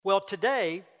Well,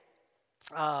 today,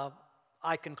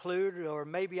 I conclude, or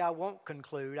maybe I won't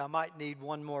conclude. I might need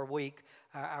one more week,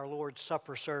 our Lord's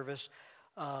Supper service,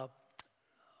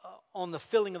 on the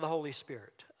filling of the Holy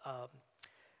Spirit.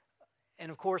 And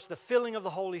of course, the filling of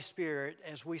the Holy Spirit,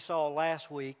 as we saw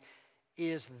last week,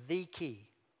 is the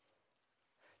key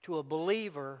to a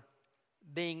believer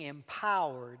being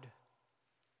empowered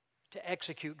to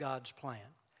execute God's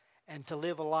plan and to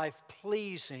live a life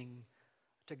pleasing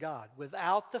to God.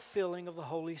 Without the filling of the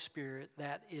Holy Spirit,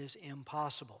 that is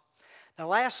impossible. Now,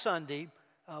 last Sunday,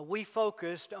 we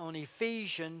focused on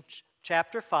Ephesians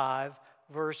chapter 5,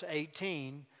 verse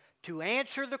 18, to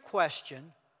answer the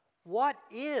question, what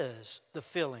is the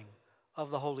filling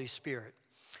of the Holy Spirit?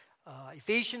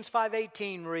 Ephesians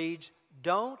 5:18 reads,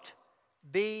 "Don't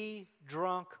be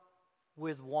drunk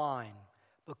with wine,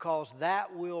 because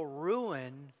that will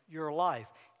ruin your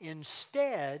life.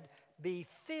 Instead, be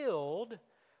filled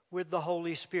with the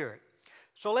Holy Spirit."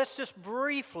 So let's just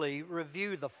briefly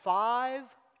review the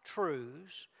 5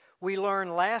 truths we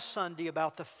learned last Sunday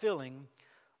about the filling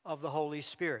of the Holy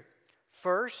Spirit.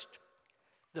 First,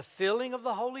 the filling of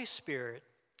the Holy Spirit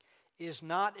is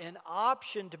not an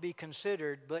option to be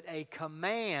considered, but a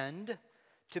command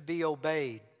to be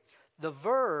obeyed. The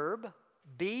verb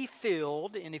be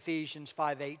filled in Ephesians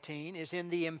 5:18 is in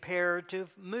the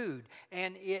imperative mood,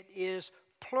 and it is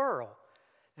plural.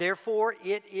 Therefore,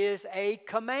 it is a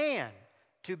command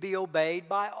to be obeyed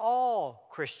by all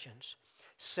Christians.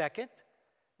 Second,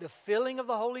 the filling of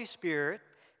the Holy Spirit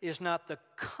is not the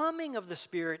coming of the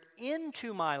Spirit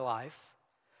into my life,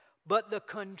 but the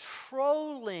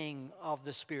controlling of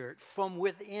the Spirit from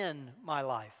within my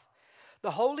life.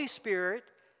 The Holy Spirit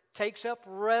takes up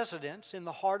residence in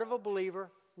the heart of a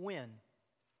believer when?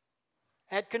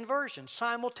 At conversion,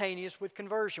 simultaneous with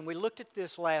conversion. We looked at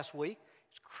this last week.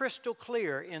 It's crystal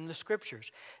clear in the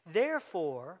Scriptures.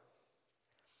 Therefore,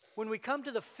 when we come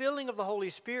to the filling of the Holy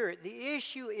Spirit, the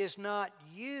issue is not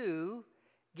you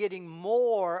getting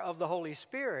more of the Holy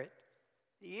Spirit.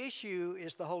 The issue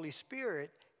is the Holy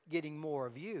Spirit getting more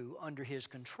of you under His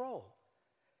control.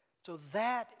 So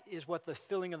that is what the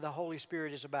filling of the Holy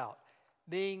Spirit is about,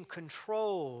 being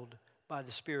controlled by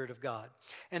the Spirit of God.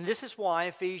 And this is why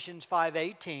Ephesians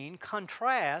 5:18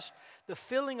 contrasts the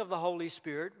filling of the Holy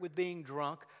Spirit with being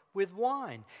drunk with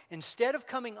wine. Instead of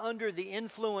coming under the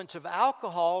influence of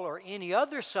alcohol or any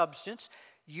other substance,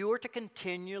 you are to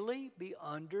continually be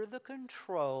under the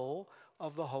control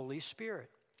of the Holy Spirit.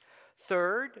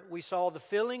 Third, we saw the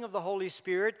filling of the Holy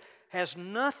Spirit has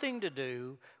nothing to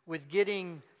do with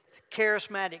getting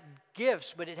charismatic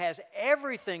gifts, but it has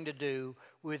everything to do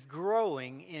with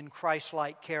growing in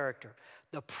Christ-like character.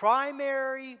 The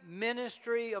primary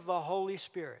ministry of the Holy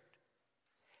Spirit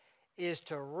is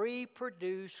to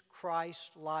reproduce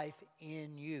Christ's life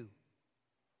in you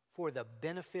for the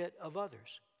benefit of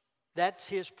others. That's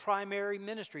His primary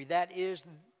ministry. That is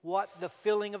what the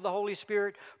filling of the Holy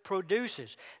Spirit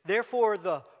produces. Therefore,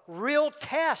 the real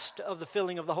test of the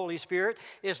filling of the Holy Spirit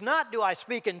is not, do I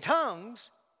speak in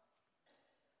tongues,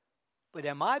 but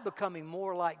am I becoming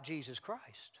more like Jesus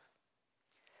Christ?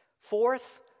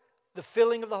 Fourth, the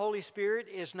filling of the Holy Spirit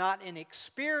is not an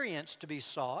experience to be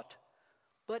sought,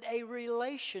 but a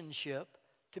relationship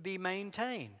to be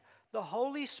maintained. The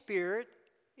Holy Spirit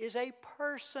is a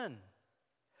person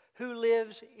who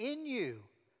lives in you,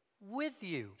 with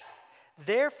you.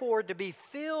 Therefore, to be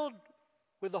filled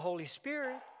with the Holy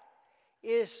Spirit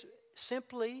is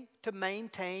simply to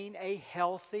maintain a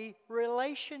healthy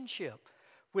relationship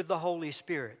with the Holy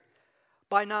Spirit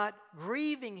by not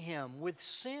grieving Him with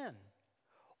sin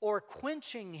or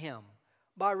quenching Him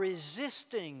by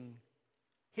resisting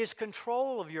His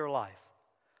control of your life,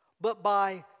 but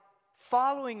by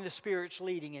following the Spirit's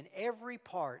leading in every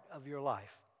part of your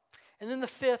life. And then the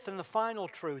fifth and the final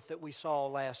truth that we saw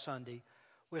last Sunday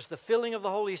was the filling of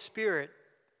the Holy Spirit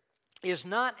is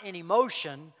not an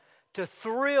emotion to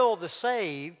thrill the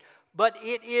saved, but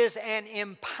it is an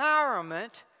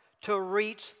empowerment to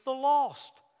reach the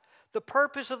lost. The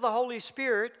purpose of the Holy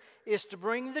Spirit is to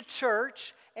bring the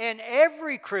church and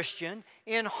every Christian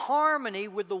in harmony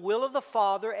with the will of the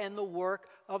Father and the work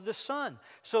of the Son,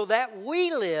 so that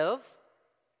we live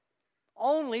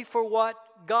only for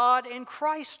what God and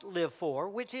Christ live for,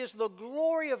 which is the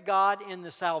glory of God in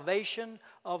the salvation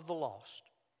of the lost.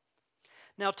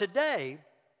 Now today,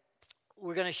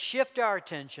 we're going to shift our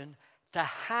attention to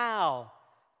how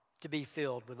to be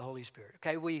filled with the Holy Spirit.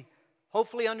 Okay, we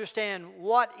hopefully understand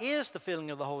what is the filling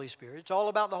of the Holy Spirit. It's all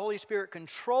about the Holy Spirit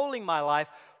controlling my life.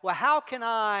 Well, how can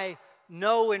I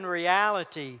know in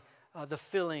reality the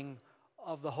filling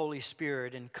of the Holy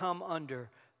Spirit and come under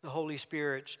the Holy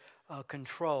Spirit's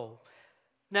control?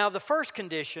 Now, the first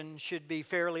condition should be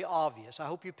fairly obvious. I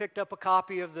hope you picked up a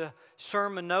copy of the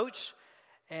sermon notes.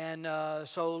 And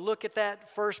so look at that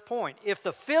first point. If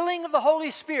the filling of the Holy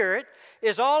Spirit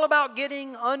is all about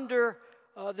getting under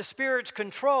the Spirit's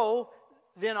control,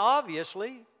 then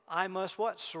obviously I must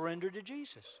what? Surrender to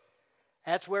Jesus.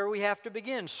 That's where we have to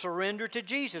begin. Surrender to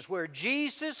Jesus. Where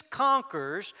Jesus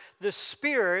conquers, the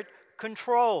Spirit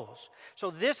controls. So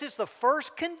this is the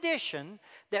first condition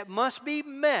that must be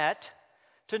met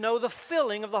to know the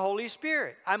filling of the Holy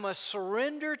Spirit. I must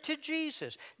surrender to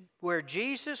Jesus. Where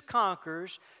Jesus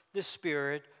conquers, the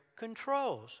Spirit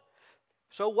controls.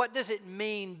 So what does it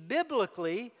mean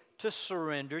biblically to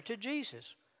surrender to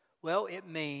Jesus? Well, it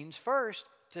means first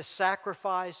to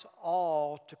sacrifice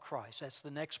all to Christ. That's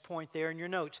the next point there in your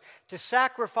notes. To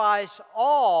sacrifice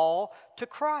all to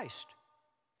Christ.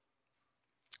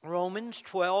 Romans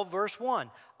 12, verse 1.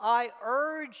 I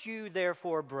urge you,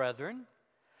 therefore, brethren,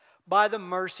 by the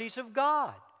mercies of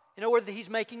God. In other words, he's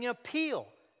making an appeal.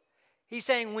 He's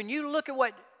saying, when you look at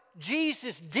what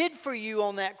Jesus did for you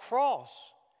on that cross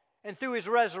and through his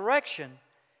resurrection,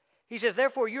 he says,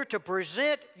 therefore, you're to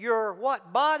present your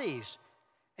what? Bodies.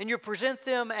 And you present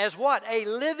them as what? A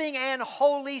living and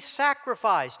holy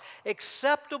sacrifice,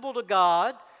 acceptable to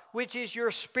God, which is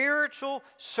your spiritual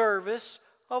service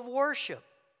of worship.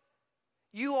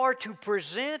 You are to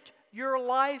present your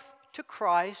life to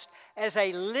Christ as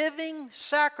a living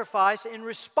sacrifice in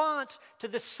response to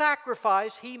the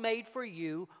sacrifice he made for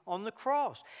you on the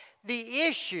cross. The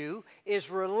issue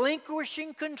is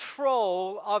relinquishing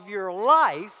control of your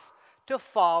life to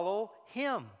follow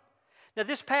him. Now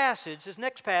this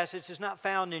next passage is not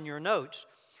found in your notes,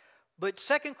 but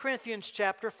 2 Corinthians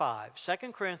chapter 5,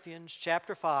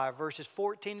 verses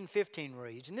 14 and 15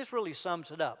 reads, and this really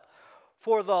sums it up.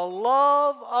 For the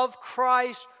love of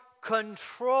Christ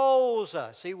controls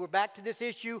us. See, we're back to this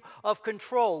issue of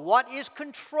control. What is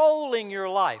controlling your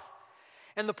life?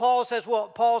 And Paul says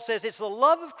it's the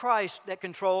love of Christ that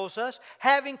controls us,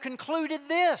 having concluded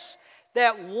this,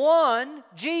 that one,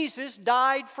 Jesus,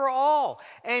 died for all.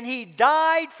 And he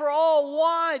died for all.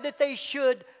 Why? That they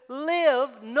should live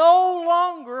no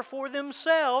longer for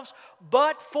themselves,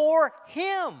 but for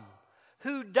him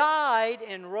who died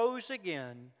and rose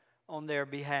again on their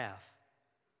behalf.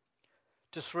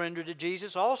 To surrender to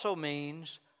Jesus also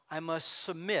means I must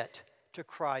submit to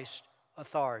Christ's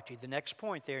authority. The next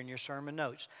point there in your sermon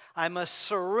notes. I must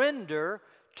surrender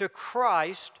to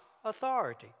Christ's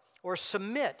authority, or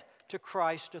submit to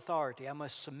Christ's authority. I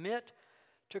must submit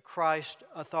to Christ's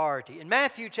authority. In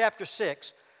Matthew chapter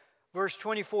 6, verse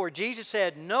 24, Jesus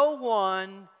said, no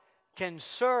one can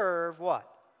serve what?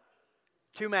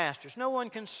 Two masters. No one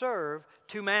can serve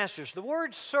two masters. The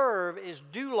word serve is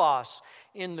doulos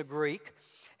in the Greek,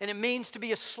 and it means to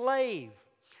be a slave.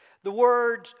 The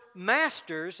word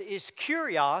masters is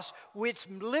kurios, which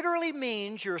literally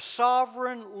means your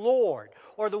sovereign Lord,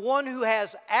 or the one who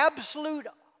has absolute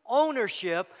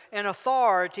ownership and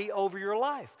authority over your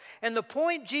life. And the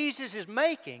point Jesus is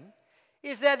making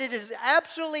is that it is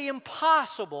absolutely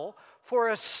impossible for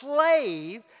a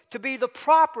slave to be the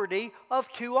property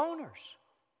of two owners.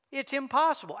 It's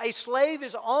impossible. A slave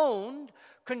is owned,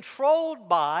 controlled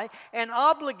by, and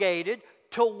obligated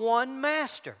to one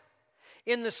master.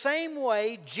 In the same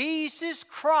way, Jesus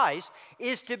Christ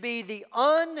is to be the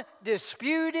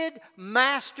undisputed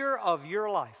master of your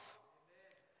life.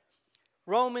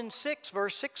 Romans 6,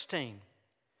 verse 16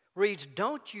 reads,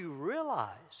 don't you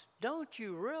realize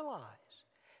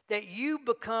that you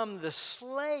become the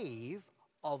slave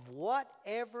of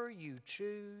whatever you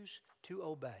choose to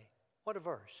obey? What a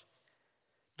verse.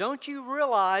 Don't you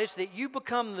realize that you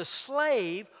become the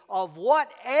slave of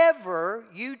whatever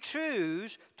you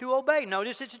choose to obey?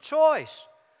 Notice it's a choice.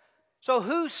 So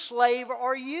whose slave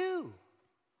are you?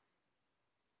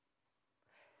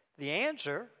 The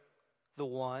answer, the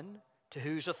one to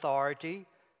whose authority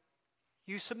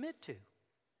you submit to.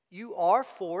 You are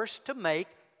forced to make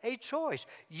a choice.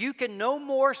 You can no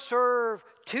more serve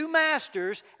two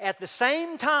masters at the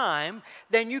same time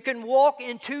than you can walk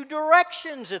in two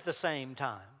directions at the same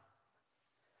time.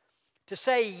 To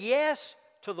say yes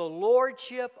to the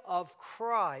lordship of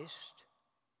Christ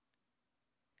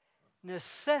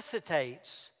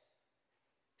necessitates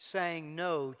saying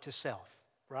no to self,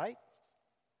 right?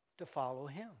 To follow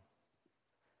him.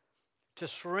 To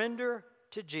surrender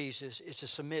to Jesus is to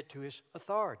submit to his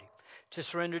authority. To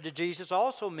surrender to Jesus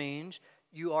also means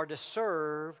you are to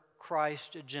serve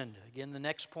Christ's agenda. Again, the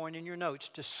next point in your notes,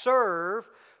 to serve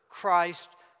Christ's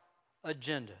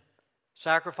agenda.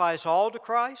 Sacrifice all to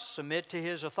Christ, submit to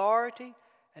his authority,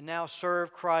 and now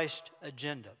serve Christ's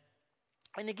agenda.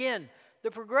 And again,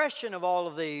 the progression of all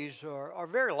of these are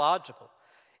very logical.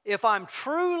 If I'm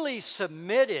truly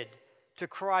submitted to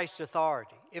Christ's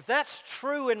authority, if that's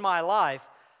true in my life,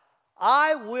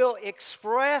 I will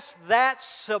express that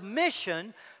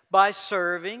submission by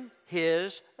serving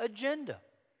His agenda.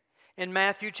 In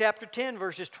Matthew chapter 10,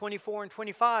 verses 24 and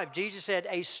 25, Jesus said,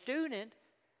 "A student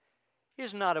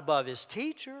is not above his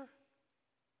teacher,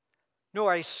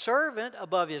 nor a servant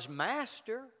above his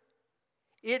master.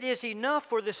 It is enough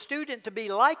for the student to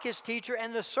be like his teacher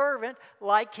and the servant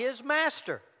like his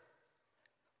master."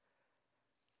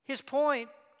 His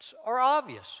points are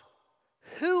obvious.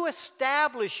 Who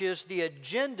establishes the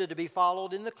agenda to be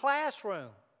followed in the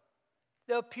classroom?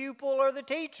 The pupil or the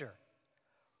teacher?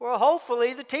 Well,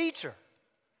 hopefully the teacher.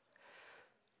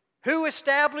 Who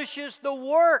establishes the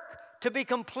work to be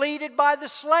completed by the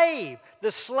slave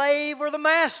or the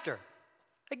master?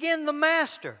 Again, the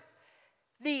master.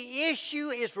 The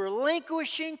issue is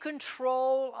relinquishing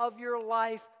control of your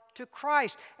life to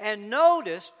Christ. And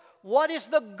notice, what is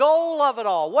the goal of it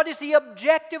all? What is the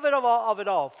objective of it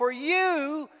all? For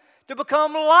you to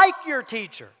become like your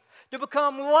teacher, to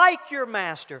become like your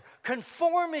master.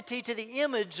 Conformity to the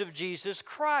image of Jesus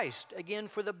Christ. Again,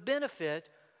 for the benefit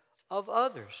of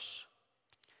others.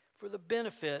 For the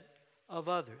benefit of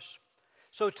others.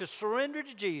 So to surrender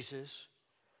to Jesus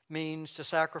means to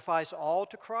sacrifice all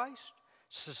to Christ,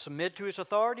 to submit to His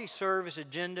authority, serve His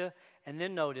agenda, and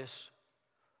then notice,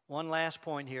 one last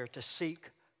point here, to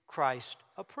seek Christ's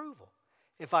approval.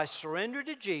 If I surrender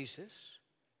to Jesus,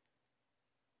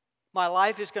 my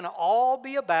life is going to all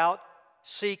be about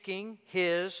seeking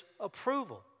His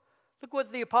approval. Look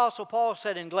what the Apostle Paul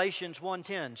said in Galatians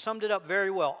 1:10, summed it up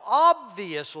very well.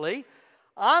 Obviously,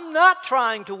 I'm not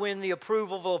trying to win the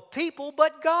approval of people,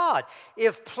 but God.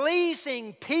 If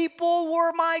pleasing people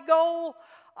were my goal,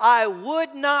 I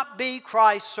would not be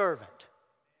Christ's servant.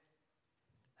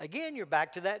 Again, you're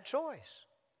back to that choice.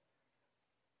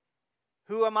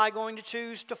 Who am I going to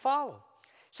choose to follow?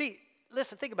 See,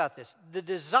 listen, think about this. The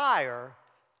desire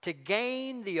to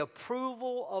gain the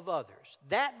approval of others,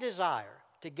 that desire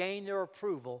to gain their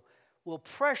approval will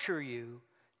pressure you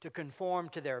to conform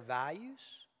to their values,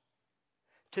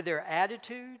 to their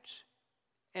attitudes,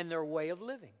 and their way of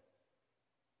living.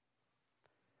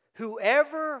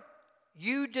 Whoever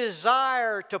you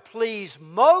desire to please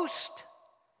most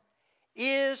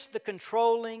is the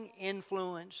controlling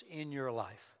influence in your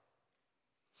life.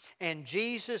 And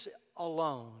Jesus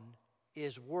alone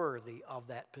is worthy of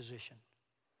that position.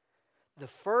 The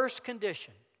first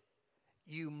condition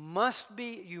you must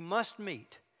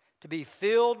meet to be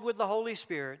filled with the Holy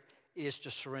Spirit is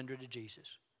to surrender to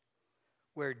Jesus.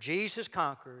 Where Jesus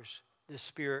conquers, the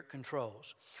Spirit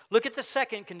controls. Look at the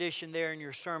second condition there in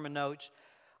your sermon notes.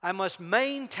 I must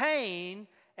maintain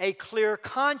a clear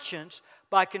conscience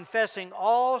by confessing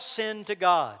all sin to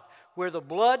God. Where the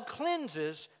blood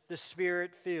cleanses, the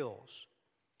Spirit fills.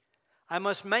 I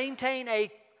must maintain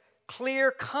a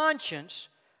clear conscience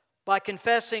by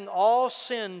confessing all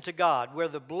sin to God. Where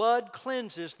the blood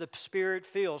cleanses, the Spirit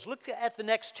fills. Look at the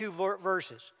next two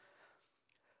verses.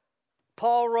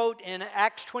 Paul wrote in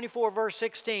Acts 24, verse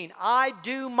 16, I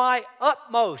do my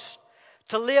utmost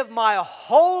to live my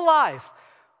whole life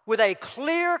with a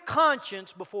clear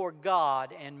conscience before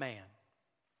God and man.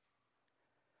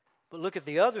 But look at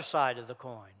the other side of the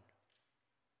coin,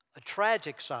 a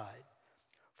tragic side.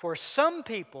 For some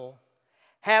people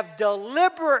have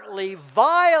deliberately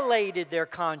violated their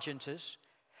consciences.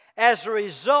 As a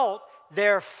result,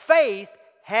 their faith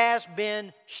has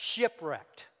been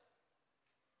shipwrecked.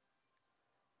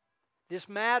 This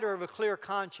matter of a clear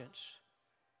conscience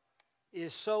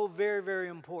is so very, very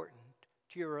important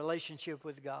to your relationship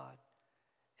with God,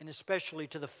 and especially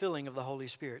to the filling of the Holy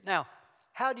Spirit. Now,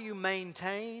 how do you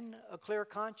maintain a clear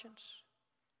conscience?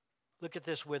 Look at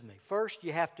this with me. First,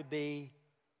 you have to be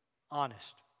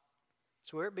honest.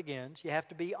 That's where it begins. You have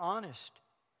to be honest.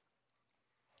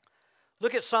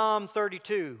 Look at Psalm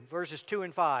 32, verses 2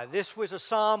 and 5. This was a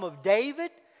psalm of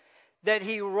David that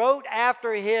he wrote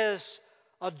after his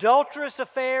adulterous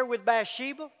affair with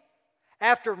Bathsheba,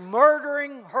 after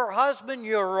murdering her husband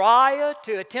Uriah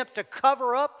to attempt to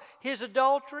cover up his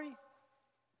adultery.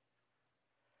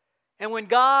 And when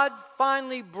God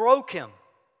finally broke him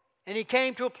and he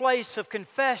came to a place of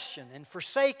confession and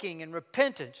forsaking and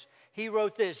repentance, he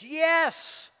wrote this,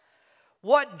 yes,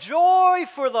 what joy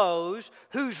for those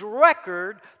whose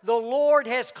record the Lord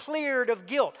has cleared of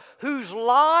guilt, whose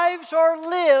lives are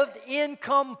lived in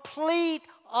complete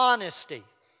honesty.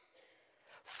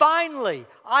 Finally,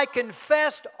 I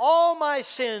confessed all my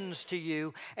sins to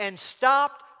you and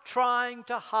stopped trying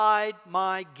to hide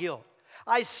my guilt.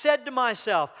 I said to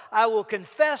myself, I will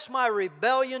confess my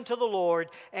rebellion to the Lord,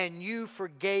 and you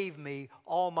forgave me.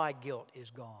 All my guilt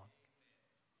is gone.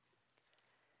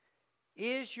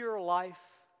 Is your life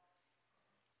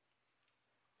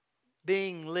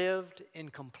being lived in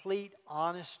complete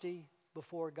honesty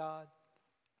before God?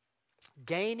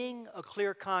 Gaining a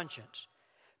clear conscience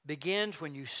begins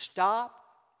when you stop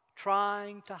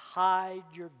trying to hide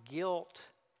your guilt.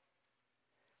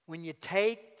 When you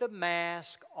take the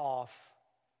mask off,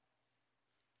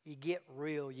 you get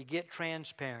real, you get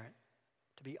transparent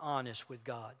to be honest with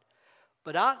God.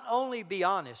 But not only be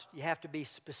honest, you have to be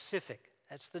specific.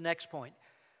 That's the next point.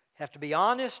 You have to be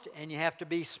honest and you have to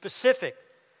be specific.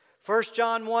 1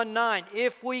 John 1:9,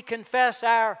 if we confess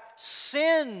our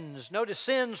sins, notice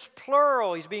sins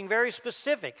plural, he's being very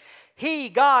specific. He,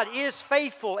 God, is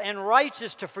faithful and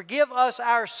righteous to forgive us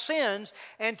our sins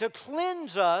and to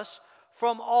cleanse us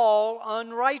from all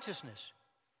unrighteousness.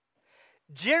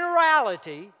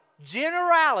 Generality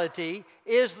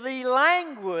is the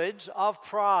language of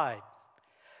pride.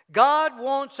 God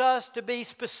wants us to be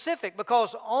specific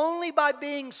because only by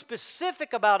being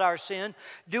specific about our sin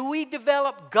do we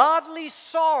develop godly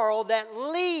sorrow that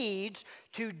leads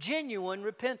to genuine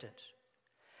repentance.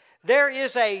 There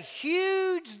is a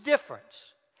huge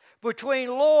difference between,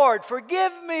 Lord,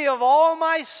 forgive me of all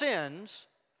my sins,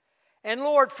 and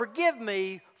Lord, forgive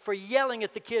me for yelling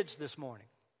at the kids this morning.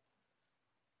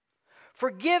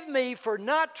 Forgive me for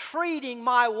not treating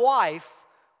my wife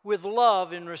with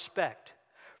love and respect.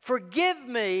 Forgive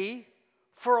me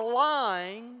for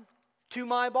lying to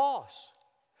my boss.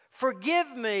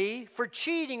 Forgive me for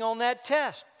cheating on that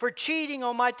test, for cheating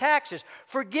on my taxes.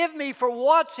 Forgive me for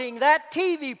watching that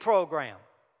TV program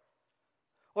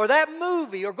or that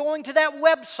movie or going to that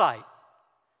website.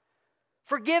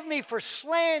 Forgive me for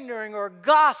slandering or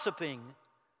gossiping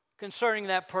concerning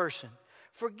that person.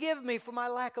 Forgive me for my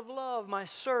lack of love, my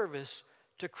service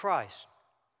to Christ.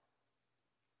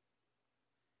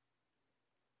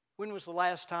 When was the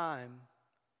last time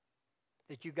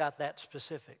that you got that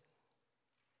specific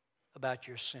about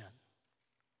your sin?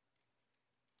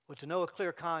 Well, to know a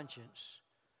clear conscience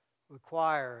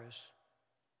requires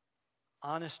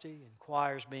honesty,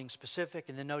 requires being specific,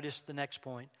 and then notice the next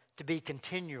point, to be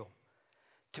continual.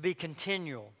 To be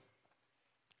continual.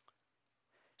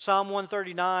 Psalm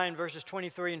 139, verses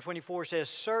 23 and 24 says,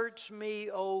 search me,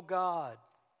 O God,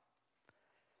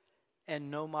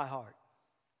 and know my heart.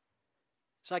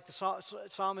 It's like the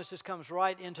psalmist just comes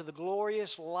right into the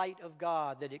glorious light of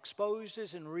God that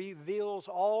exposes and reveals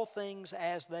all things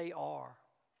as they are.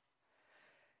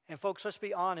 And folks, let's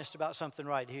be honest about something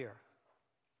right here.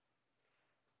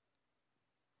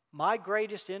 My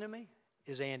greatest enemy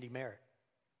is Andy Merritt.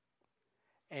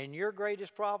 And your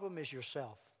greatest problem is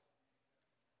yourself.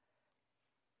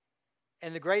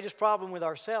 And the greatest problem with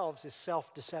ourselves is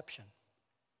self-deception.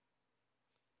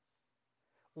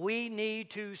 We need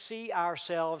to see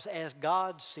ourselves as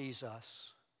God sees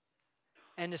us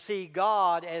and to see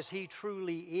God as He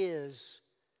truly is.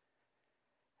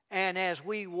 And as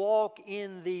we walk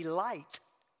in the light,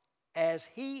 as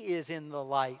He is in the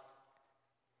light,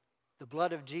 the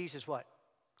blood of Jesus, what?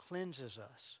 Cleanses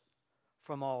us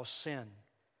from all sin.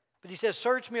 But He says,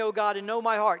 search me, O God, and know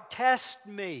my heart. Test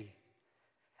me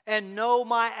and know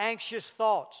my anxious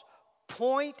thoughts.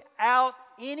 Point out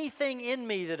anything in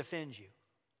me that offends you.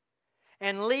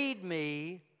 And lead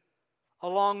me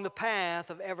along the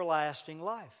path of everlasting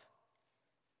life.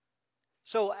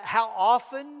 So how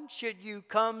often should you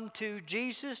come to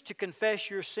Jesus to confess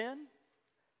your sin?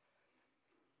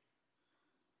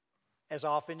 As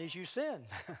often as you sin.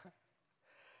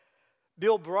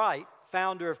 Bill Bright,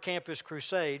 founder of Campus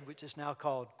Crusade, which is now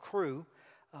called Cru,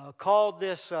 called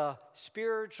this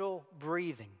spiritual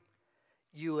breathing.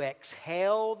 You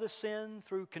exhale the sin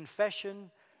through confession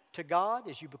to God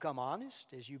as you become honest,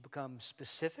 as you become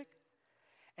specific.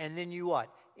 And then you what?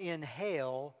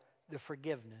 Inhale the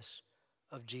forgiveness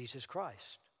of Jesus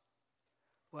Christ.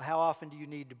 Well, how often do you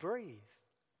need to breathe?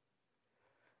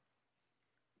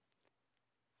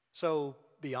 So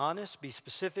be honest, be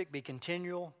specific, be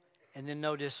continual, and then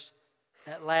notice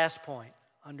that last point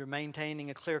under maintaining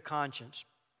a clear conscience.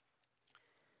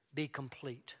 Be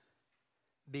complete.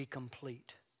 Be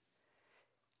complete.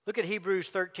 Look at Hebrews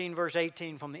 13, verse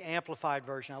 18 from the Amplified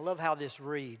Version. I love how this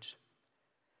reads.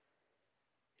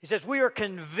 He says, we are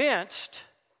convinced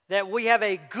that we have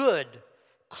a good,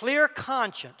 clear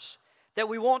conscience, that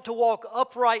we want to walk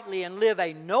uprightly and live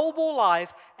a noble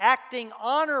life, acting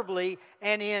honorably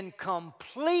and in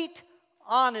complete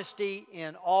honesty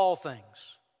in all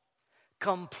things.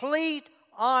 Complete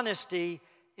honesty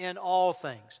in all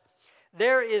things.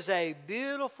 There is a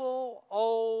beautiful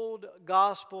old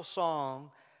gospel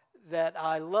song that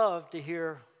I love to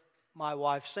hear my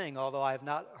wife sing, although I have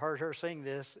not heard her sing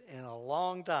this in a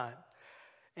long time.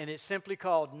 And it's simply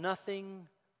called Nothing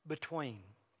Between.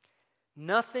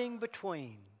 Nothing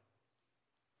between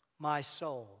my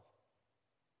soul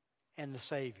and the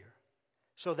Savior,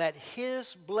 so that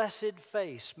His blessed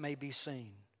face may be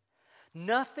seen.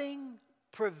 Nothing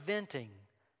preventing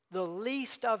the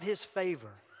least of His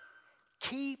favor.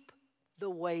 Keep the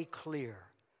way clear.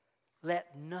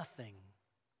 Let nothing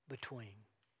between.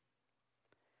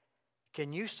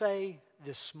 Can you say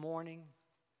this morning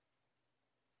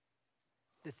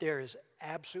that there is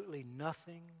absolutely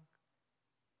nothing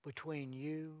between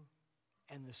you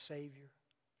and the Savior?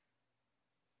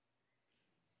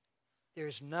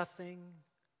 There's nothing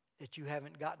that you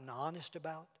haven't gotten honest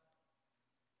about,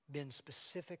 been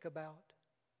specific about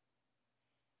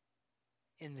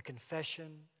in the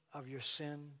confession of your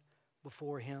sin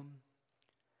before Him.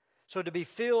 So to be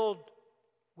filled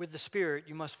with the Spirit,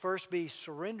 you must first be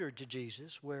surrendered to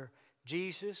Jesus, where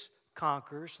Jesus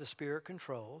conquers, the Spirit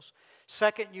controls.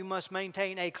 Second, you must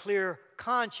maintain a clear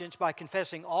conscience by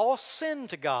confessing all sin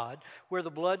to God, where the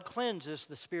blood cleanses,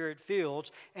 the Spirit fills.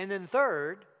 And then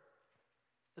third,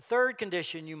 the third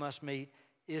condition you must meet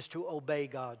is to obey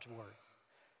God's Word.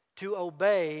 To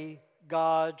obey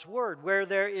God's Word. Where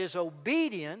there is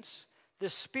obedience, the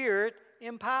Spirit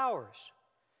empowers.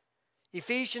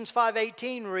 Ephesians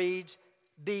 5:18 reads,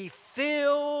 be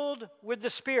filled with the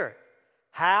Spirit.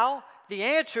 How? The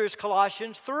answer is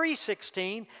Colossians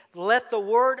 3:16. Let the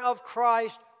word of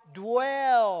Christ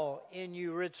dwell in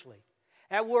you richly.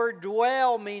 That word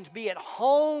dwell means be at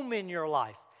home in your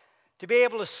life. To be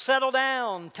able to settle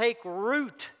down, take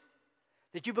root.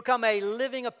 That you become a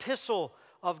living epistle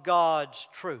of God's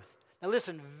truth. Now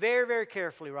listen very, very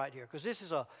carefully right here, because this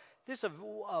is a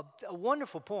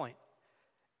wonderful point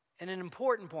and an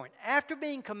important point. After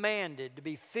being commanded to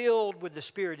be filled with the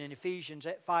Spirit in Ephesians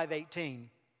 5:18,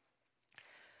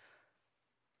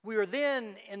 we are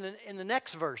then in the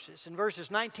next verses, in verses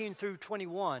 19 through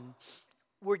 21,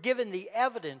 we're given the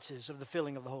evidences of the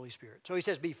filling of the Holy Spirit. So he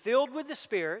says, be filled with the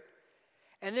Spirit.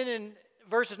 And then in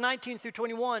verses 19 through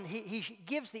 21, he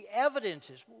gives the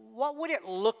evidences. What would it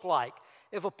look like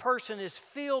if a person is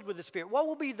filled with the Spirit? What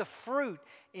will be the fruit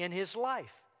in his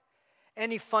life?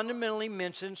 And he fundamentally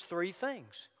mentions three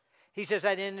things. He says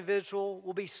that individual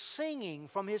will be singing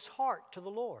from his heart to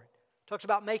the Lord. Talks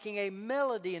about making a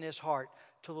melody in his heart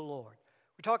to the Lord.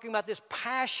 We're talking about this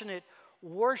passionate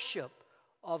worship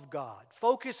of God,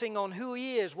 focusing on who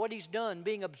He is, what He's done,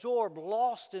 being absorbed,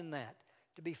 lost in that,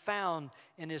 to be found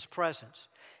in His presence.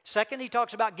 Second, he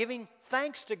talks about giving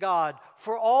thanks to God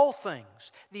for all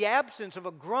things. The absence of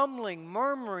a grumbling,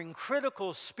 murmuring,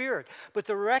 critical spirit, but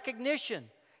the recognition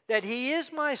that He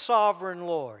is my sovereign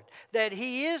Lord, that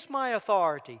He is my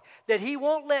authority, that He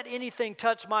won't let anything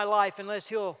touch my life unless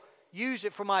He'll use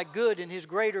it for my good and His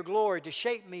greater glory, to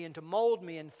shape me and to mold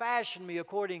me and fashion me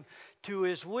according to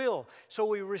His will. So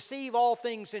we receive all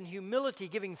things in humility,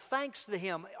 giving thanks to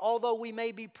Him. Although we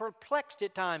may be perplexed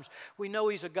at times, we know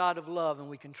He's a God of love and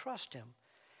we can trust Him.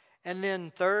 And then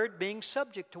third, being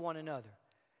subject to one another,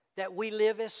 that we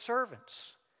live as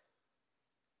servants,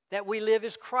 that we live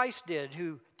as Christ did,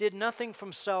 who did nothing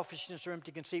from selfishness or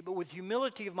empty conceit, but with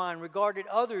humility of mind regarded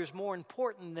others more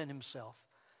important than Himself,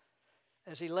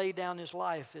 as He laid down His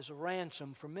life as a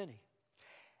ransom for many.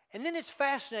 And then it's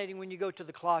fascinating when you go to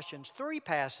the Colossians 3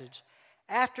 passage,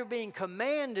 after being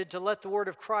commanded to let the word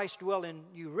of Christ dwell in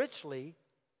you richly,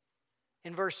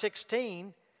 in verse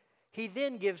 16, he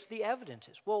then gives the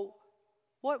evidences. Well,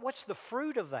 what's the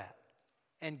fruit of that?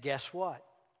 And guess what?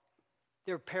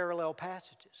 They're parallel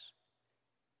passages.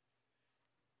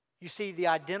 You see the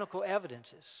identical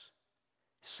evidences.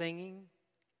 Singing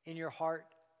in your heart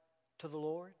to the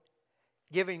Lord,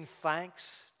 giving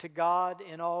thanks to God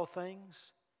in all things,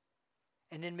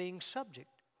 and then being subject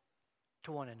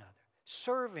to one another,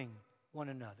 serving one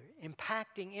another,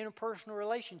 impacting interpersonal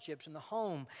relationships in the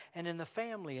home and in the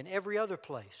family and every other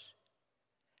place.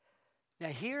 Now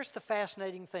here's the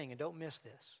fascinating thing, and don't miss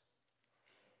this.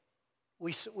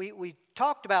 We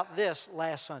talked about this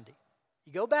last Sunday.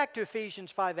 You go back to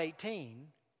Ephesians 5:18,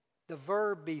 the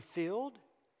verb be filled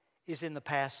is in the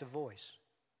passive voice.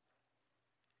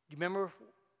 Do you remember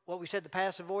what we said the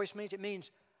passive voice means? It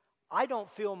means I don't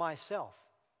fill myself.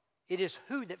 It is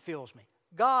who that fills me.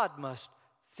 God must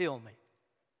fill me,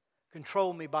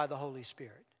 control me by the Holy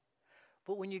Spirit.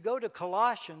 But when you go to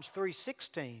Colossians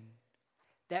 3:16,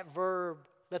 that verb,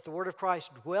 let the word of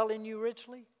Christ dwell in you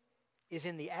richly, is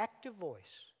in the active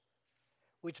voice,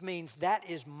 which means that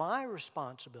is my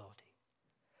responsibility.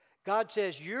 God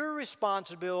says your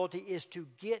responsibility is to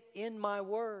get in my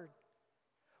word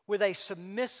with a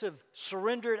submissive,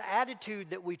 surrendered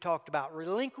attitude that we talked about,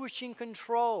 relinquishing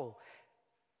control,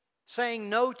 saying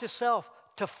no to self,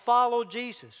 to follow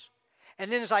Jesus.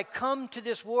 And then as I come to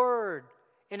this word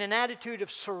in an attitude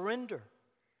of surrender,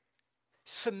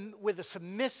 with a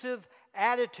submissive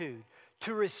attitude,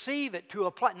 to receive it, to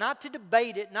apply, not to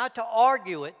debate it, not to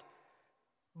argue it,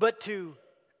 but to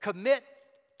commit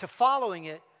to following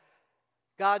it,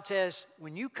 God says,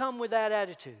 when you come with that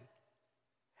attitude,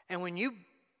 and when you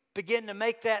begin to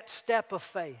make that step of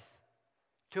faith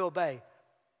to obey,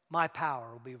 my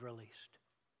power will be released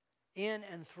in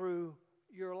and through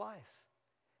your life,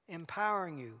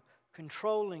 empowering you,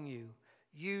 controlling you,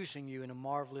 using you in a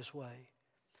marvelous way.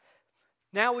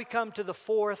 Now we come to the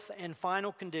fourth and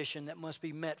final condition that must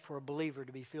be met for a believer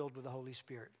to be filled with the Holy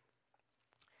Spirit.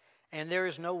 And there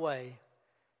is no way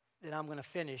that I'm going to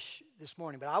finish this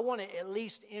morning, but I want to at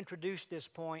least introduce this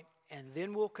point, and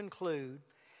then we'll conclude.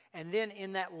 And then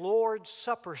in that Lord's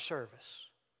Supper service,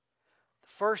 the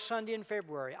first Sunday in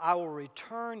February, I will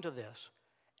return to this,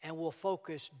 and we'll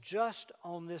focus just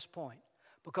on this point.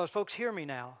 Because, folks, hear me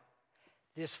now.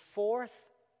 This fourth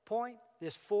point,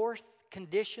 this fourth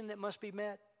condition that must be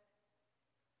met,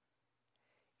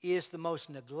 is the most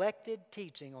neglected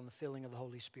teaching on the filling of the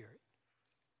Holy Spirit.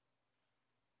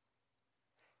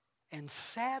 And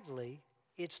sadly,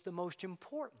 it's the most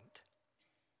important.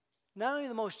 Not only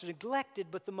the most neglected,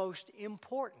 but the most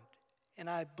important. And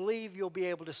I believe you'll be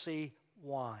able to see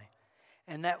why.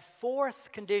 And that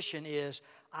fourth condition is,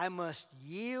 I must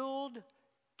yield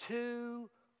to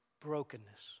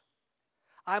brokenness.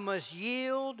 I must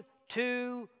yield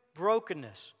to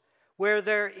brokenness. Where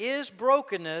there is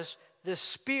brokenness, the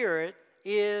Spirit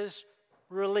is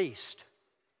released.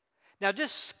 Now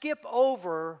just skip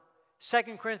over 2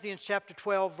 Corinthians chapter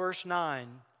 12, verse 9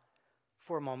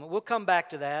 for a moment. We'll come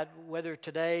back to that, whether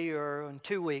today or in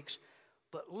 2 weeks.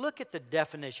 But look at the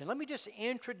definition. Let me just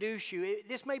introduce you.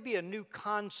 This may be a new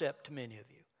concept to many of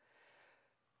you.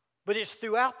 But it's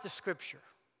throughout the Scripture.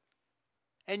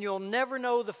 And you'll never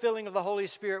know the filling of the Holy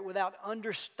Spirit without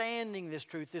understanding this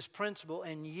truth, this principle,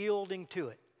 and yielding to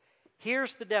it.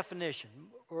 Here's the definition,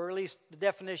 or at least the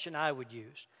definition I would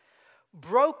use.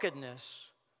 Brokenness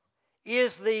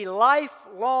is the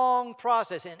lifelong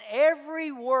process. And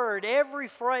every word, every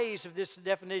phrase of this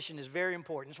definition is very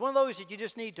important. It's one of those that you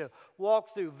just need to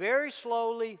walk through very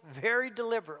slowly, very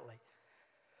deliberately.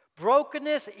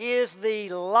 Brokenness is the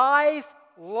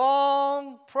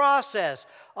lifelong process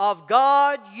of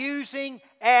God using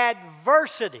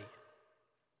adversity.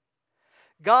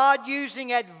 God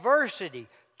using adversity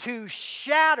to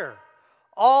shatter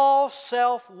all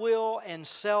self-will and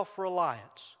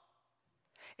self-reliance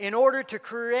in order to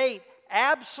create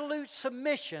absolute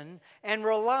submission and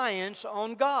reliance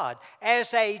on God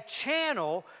as a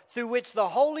channel through which the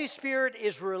Holy Spirit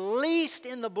is released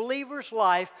in the believer's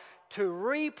life to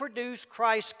reproduce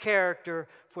Christ's character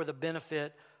for the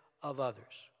benefit of others.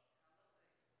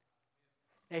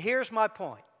 Now here's my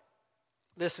point.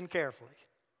 Listen carefully.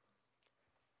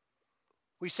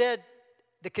 We said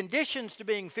the conditions to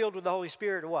being filled with the Holy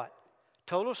Spirit are what?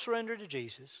 Total surrender to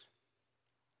Jesus,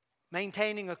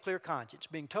 maintaining a clear conscience,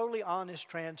 being totally honest,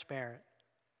 transparent,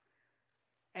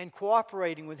 and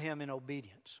cooperating with Him in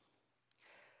obedience.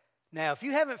 Now, if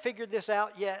you haven't figured this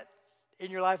out yet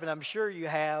in your life, and I'm sure you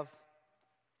have,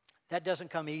 that doesn't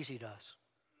come easy to us.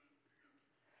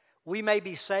 We may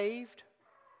be saved,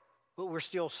 but we're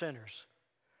still sinners.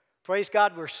 Praise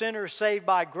God, we're sinners saved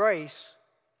by grace.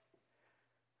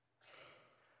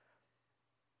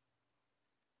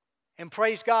 And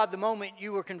praise God, the moment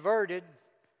you were converted,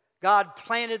 God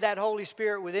planted that Holy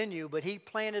Spirit within you, but He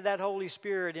planted that Holy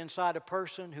Spirit inside a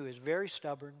person who is very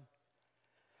stubborn,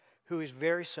 who is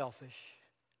very selfish.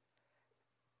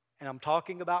 And I'm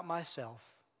talking about myself.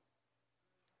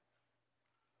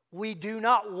 We do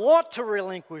not want to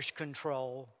relinquish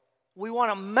control. We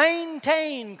want to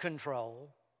maintain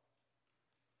control.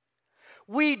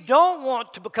 We don't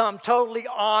want to become totally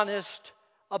honest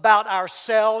about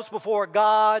ourselves before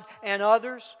God and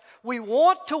others. We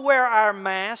want to wear our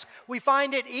mask. We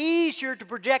find it easier to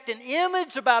project an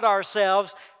image about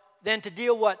ourselves than to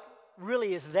deal what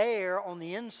really is there on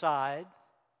the inside.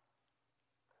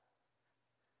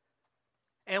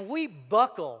 And we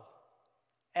buckle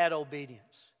at obedience.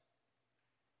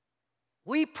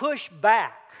 We push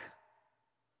back.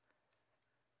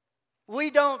 We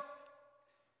don't,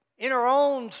 in our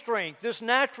own strength, just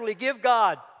naturally give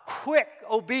God quick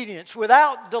obedience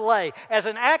without delay as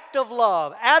an act of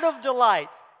love, out of delight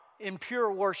in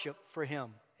pure worship for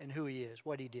Him and who He is,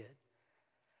 what He did.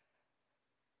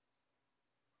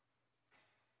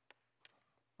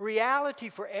 reality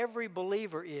for every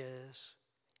believer is,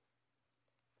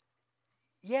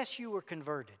 yes, you were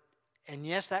converted. And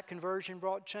yes, that conversion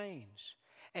brought change.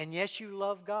 And yes, you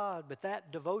love God, but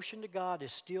that devotion to God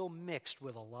is still mixed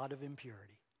with a lot of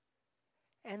impurity.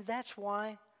 And that's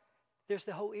why there's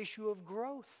the whole issue of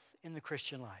growth in the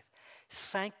Christian life.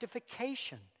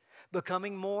 Sanctification,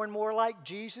 becoming more and more like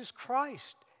Jesus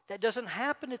Christ. That doesn't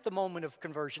happen at the moment of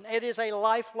conversion. It is a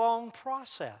lifelong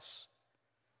process.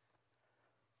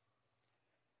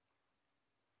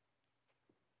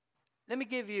 Let me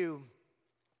give you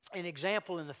an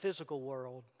example in the physical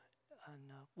world, and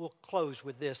we'll close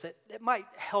with this. That might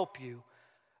help you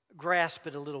grasp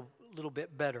it a little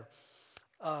bit better.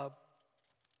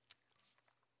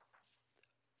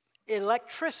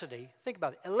 Electricity, think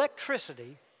about it.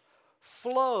 Electricity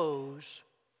flows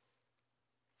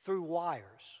through wires.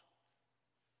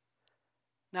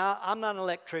 Now, I'm not an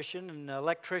electrician, and an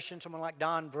electrician, someone like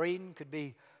Don Breeden, could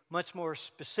be much more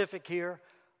specific here,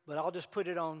 but I'll just put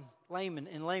it in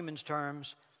layman's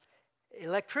terms.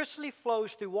 Electricity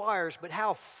flows through wires, but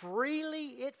how freely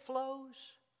it flows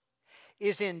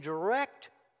is in direct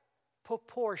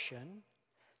proportion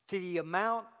to the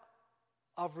amount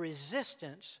of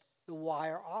resistance the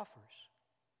wire offers.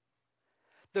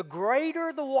 The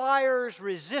greater the wire's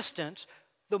resistance,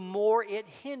 the more it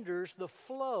hinders the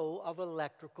flow of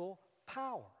electrical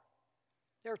power.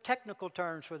 There are technical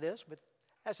terms for this, but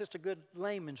that's just a good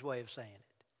layman's way of saying it.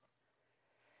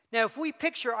 Now, if we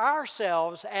picture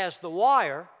ourselves as the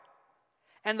wire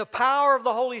and the power of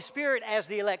the Holy Spirit as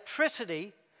the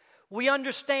electricity, we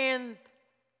understand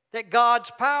that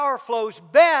God's power flows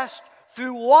best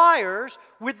through wires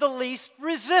with the least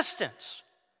resistance.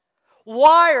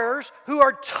 Wires who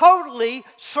are totally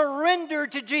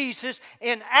surrendered to Jesus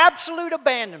in absolute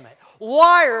abandonment.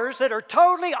 Wires that are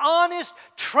totally honest,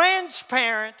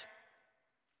 transparent,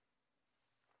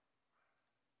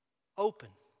 open.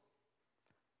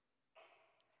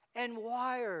 And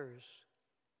wires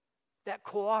that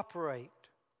cooperate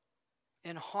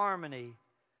in harmony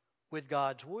with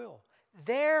God's will.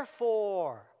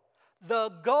 Therefore, the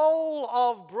goal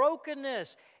of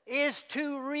brokenness is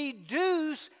to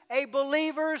reduce a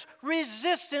believer's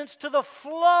resistance to the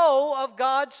flow of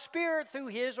God's Spirit through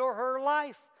his or her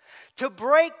life. To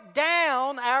break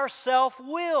down our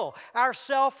self-will, our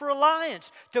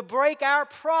self-reliance, to break our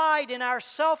pride and our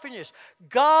selfishness.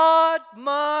 God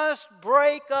must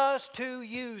break us to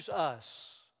use us.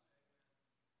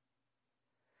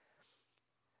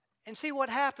 And see what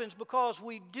happens because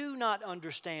we do not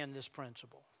understand this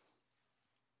principle.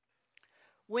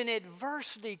 When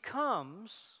adversity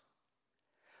comes,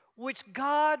 which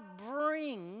God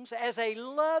brings as a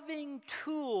loving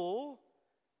tool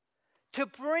to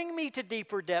bring me to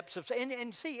deeper depths of,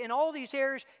 and see, in all these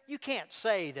areas, you can't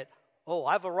say that, oh,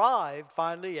 I've arrived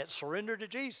finally at surrender to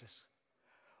Jesus.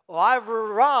 Or I've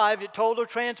arrived at total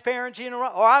transparency, or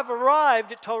I've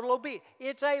arrived at total obedience.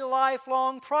 It's a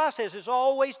lifelong process. It's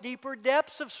always deeper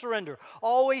depths of surrender,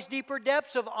 always deeper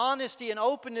depths of honesty and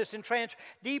openness and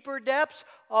deeper depths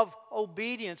of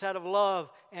obedience out of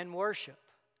love and worship.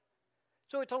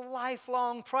 So it's a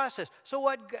lifelong process.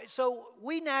 So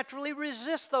we naturally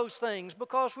resist those things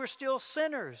because we're still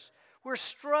sinners. We're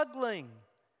struggling.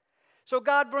 So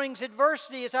God brings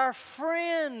adversity as our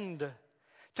friend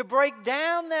to break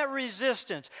down that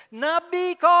resistance. Not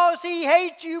because He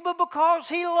hates you, but because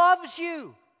He loves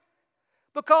you.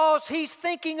 Because He's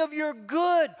thinking of your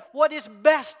good, what is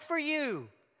best for you.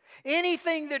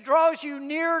 Anything that draws you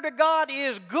nearer to God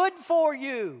is good for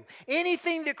you.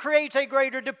 Anything that creates a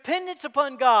greater dependence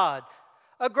upon God,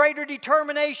 a greater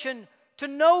determination to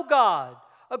know God,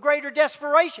 a greater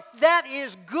desperation, that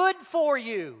is good for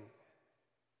you.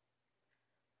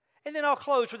 And then I'll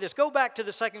close with this. Go back to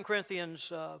the 2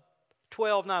 Corinthians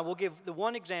 12:9. We'll give the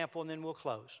one example and then we'll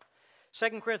close.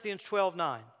 2 Corinthians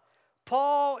 12:9.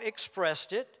 Paul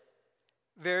expressed it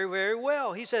very, very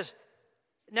well. He says,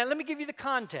 now let me give you the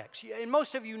context. And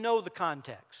most of you know the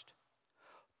context.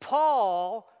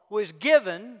 Paul was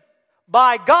given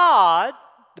by God,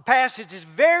 the passage is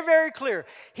very, very clear.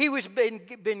 He was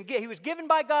given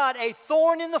by God a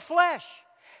thorn in the flesh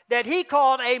that he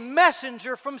called a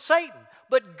messenger from Satan.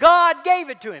 But God gave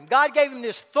it to him. God gave him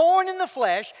this thorn in the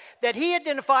flesh that he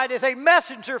identified as a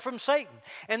messenger from Satan.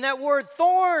 And that word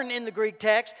thorn in the Greek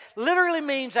text literally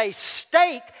means a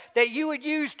stake that you would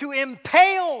use to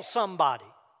impale somebody.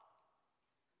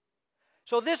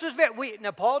 So this was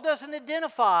now Paul doesn't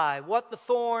identify what the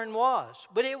thorn was,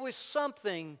 but it was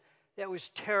something that was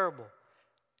terrible.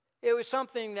 It was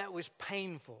something that was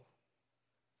painful,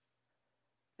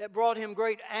 that brought him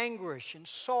great anguish and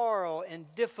sorrow and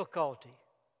difficulty.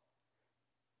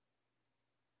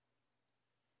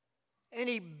 And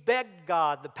he begged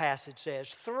God, the passage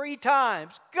says, 3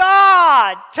 times.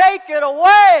 God, take it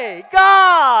away.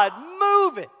 God,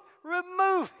 move it.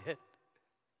 Remove it.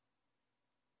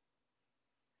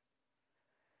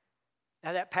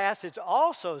 Now that passage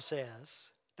also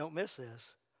says, don't miss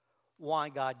this, why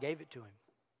God gave it to him.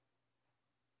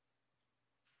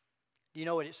 Do you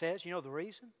know what it says? You know the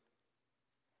reason?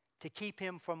 To keep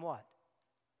him from what?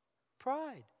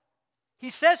 Pride. He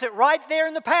says it right there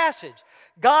in the passage.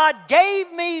 God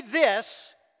gave me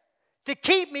this to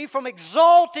keep me from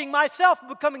exalting myself,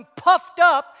 becoming puffed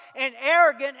up and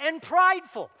arrogant and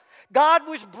prideful. God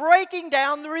was breaking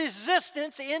down the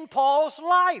resistance in Paul's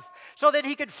life so that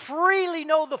he could freely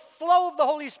know the flow of the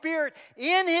Holy Spirit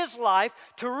in his life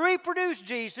to reproduce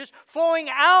Jesus, flowing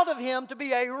out of him to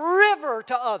be a river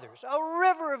to others, a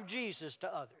river of Jesus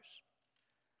to others.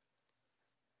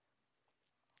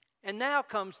 And now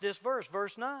comes this verse,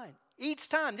 verse 9. Each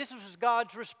time, this was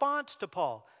God's response to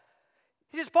Paul.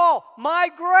 He says, Paul, my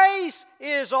grace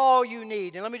is all you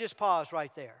need. And let me just pause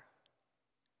right there.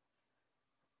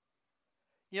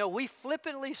 You know, we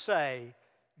flippantly say,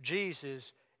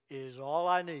 Jesus is all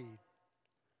I need.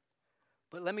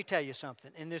 But let me tell you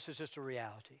something, and this is just a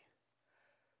reality.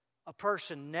 A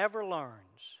person never learns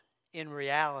in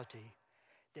reality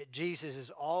that Jesus is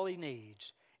all he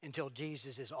needs until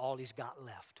Jesus is all he's got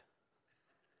left.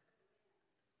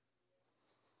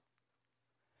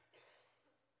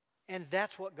 And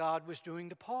that's what God was doing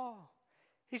to Paul.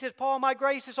 He says, Paul, my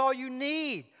grace is all you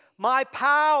need. My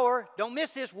power, don't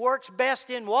miss this, works best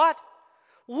in what?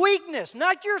 Weakness.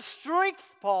 Not your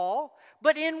strength, Paul,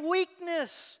 but in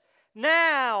weakness.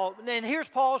 Now, and here's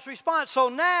Paul's response. So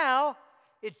now,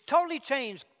 it totally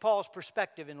changed Paul's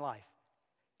perspective in life.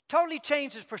 Totally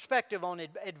changed his perspective on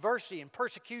adversity and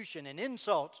persecution and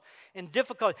insults and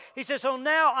difficulty. He says, so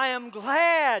now I am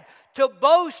glad to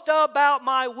boast about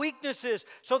my weaknesses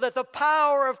so that the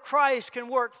power of Christ can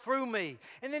work through me.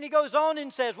 And then he goes on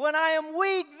and says, when I am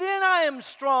weak, then I am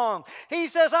strong. He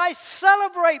says, I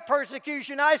celebrate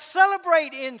persecution. I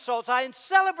celebrate insults. I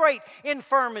celebrate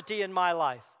infirmity in my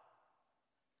life.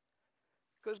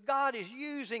 Because God is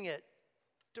using it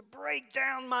to break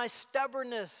down my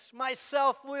stubbornness, my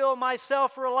self-will, my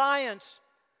self-reliance,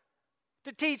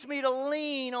 to teach me to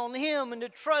lean on Him and to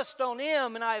trust on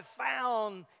Him. And I have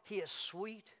found He is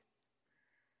sweet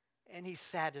and He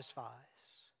satisfies.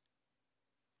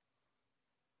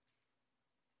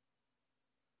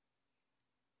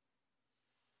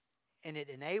 And it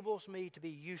enables me to be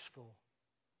useful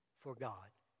for God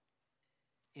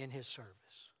in His service.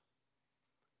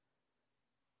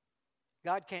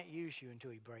 God can't use you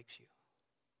until He breaks you.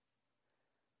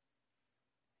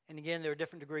 And again, there are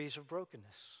different degrees of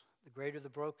brokenness. The greater the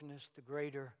brokenness, the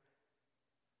greater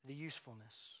the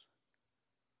usefulness.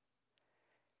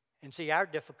 And see, our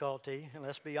difficulty, and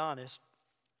let's be honest,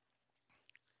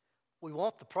 we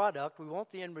want the product, we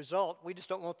want the end result, we just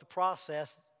don't want the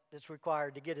process that's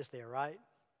required to get us there, right?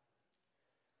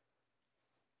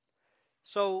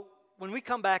 So when we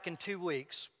come back in 2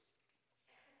 weeks,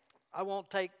 I won't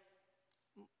take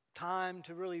time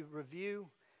to really review.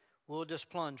 We'll just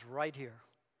plunge right here.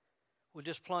 We'll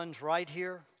just plunge right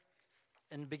here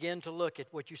and begin to look at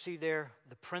what you see there,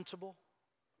 the principle,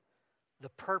 the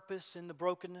purpose in the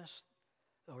brokenness,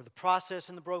 or the process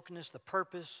in the brokenness, the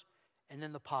purpose, and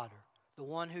then the potter, the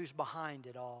one who's behind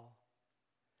it all.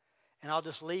 And I'll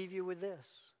just leave you with this.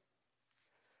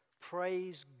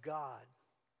 Praise God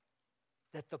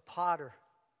that the potter,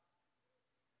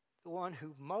 the one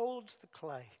who molds the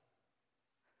clay,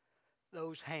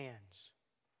 those hands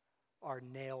are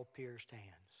nail-pierced hands.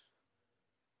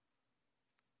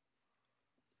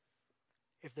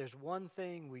 If there's one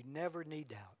thing we never need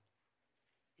doubt,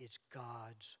 it's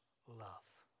God's love.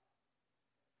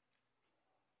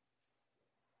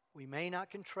 We may not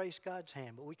can trace God's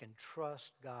hand, but we can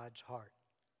trust God's heart.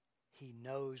 He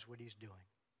knows what He's doing.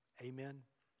 Amen?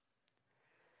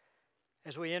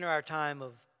 As we enter our time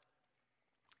of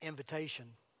invitation,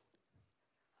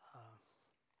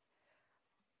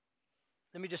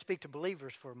 let me just speak to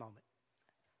believers for a moment.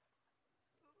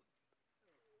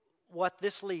 What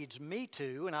this leads me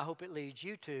to, and I hope it leads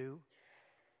you to,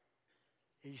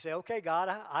 you say, okay,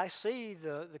 God, I see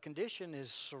the condition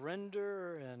is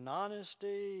surrender and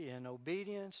honesty and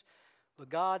obedience. But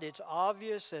God, it's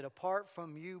obvious that apart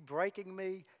from you breaking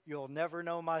me, you'll never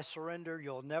know my surrender,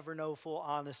 you'll never know full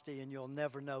honesty, and you'll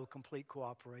never know complete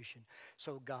cooperation.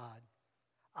 So God,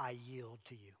 I yield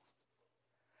to you.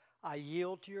 I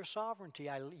yield to your sovereignty.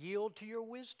 I yield to your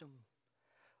wisdom.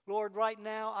 Lord, right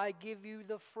now I give you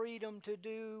the freedom to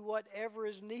do whatever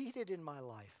is needed in my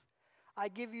life. I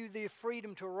give you the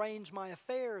freedom to arrange my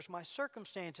affairs, my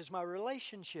circumstances, my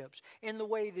relationships in the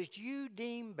way that you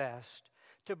deem best,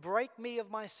 to break me of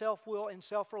my self-will and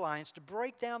self-reliance, to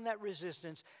break down that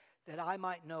resistance, that I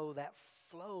might know that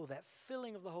flow, that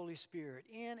filling of the Holy Spirit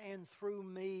in and through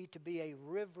me to be a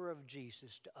river of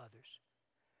Jesus to others.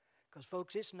 Because,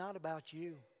 folks, it's not about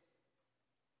you.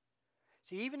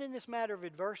 See, even in this matter of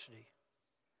adversity,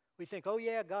 we think, oh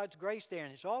yeah, God's grace there,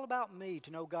 and it's all about me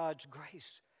to know God's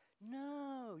grace.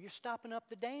 No, you're stopping up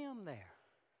the dam there.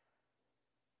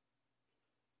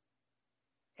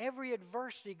 Every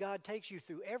adversity God takes you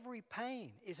through, every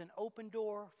pain is an open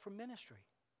door for ministry.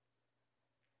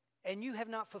 And you have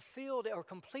not fulfilled or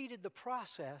completed the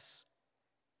process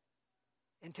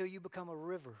until you become a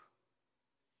river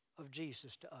of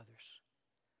Jesus to others,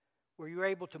 where you're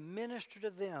able to minister to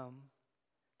them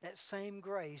that same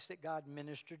grace that God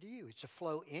ministered to you. It's to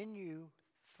flow in you,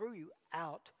 through you,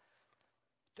 out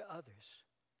to others.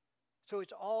 So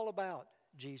it's all about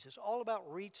Jesus, all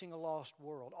about reaching a lost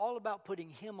world, all about putting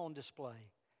Him on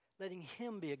display, letting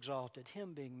Him be exalted,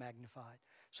 Him being magnified.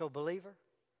 So, believer,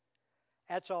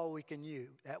 that's all we can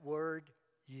use, that word,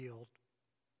 yield.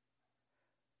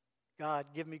 God,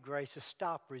 give me grace to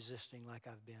stop resisting like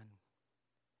I've been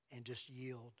and just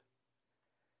yield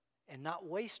and not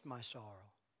waste my sorrow,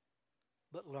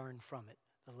 but learn from it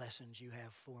the lessons you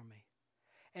have for me.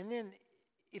 And then,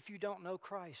 if you don't know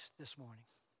Christ this morning,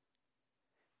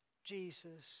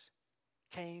 Jesus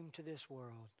came to this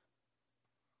world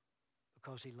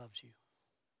because He loves you.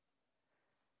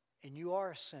 And you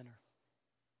are a sinner.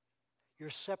 You're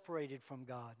separated from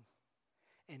God.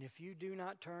 And if you do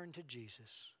not turn to Jesus,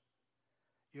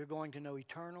 you're going to know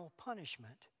eternal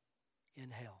punishment in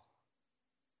hell.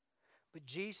 But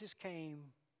Jesus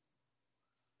came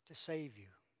to save you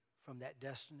from that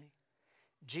destiny.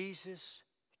 Jesus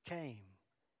came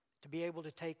to be able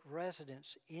to take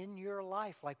residence in your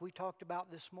life like we talked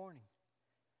about this morning,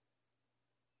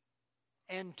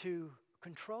 and to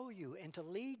control you and to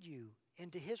lead you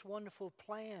into His wonderful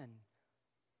plan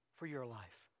for your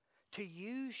life, to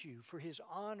use you for His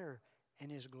honor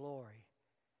and His glory,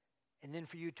 and then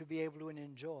for you to be able to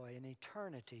enjoy an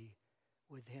eternity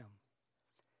with Him.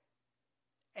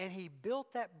 And He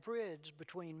built that bridge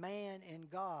between man and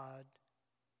God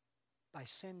by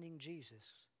sending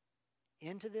Jesus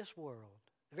into this world,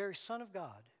 the very Son of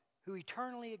God, who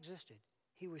eternally existed.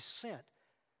 He was sent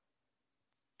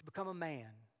to become a man,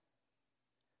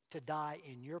 to die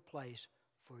in your place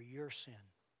for your sin,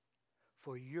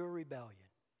 for your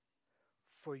rebellion,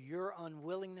 for your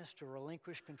unwillingness to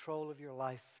relinquish control of your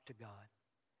life to God.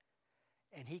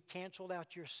 And He canceled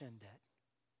out your sin debt.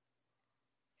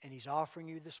 And He's offering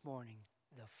you this morning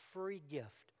the free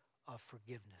gift of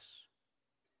forgiveness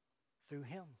through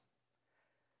Him.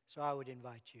 So I would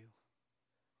invite you,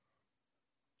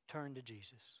 turn to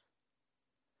Jesus.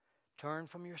 Turn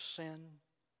from your sin,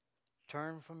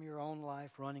 turn from your own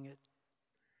life, running it,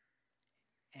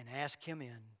 and ask Him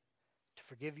in to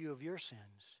forgive you of your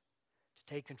sins, to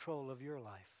take control of your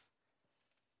life,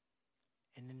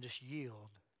 and then just yield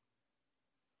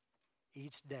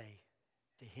each day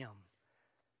to Him,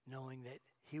 knowing that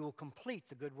He will complete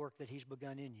the good work that He's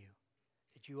begun in you,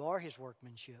 that you are His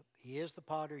workmanship. He is the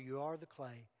potter, you are the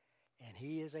clay, and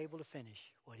He is able to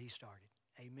finish what He started.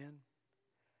 Amen.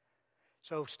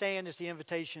 So stand as the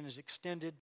invitation is extended.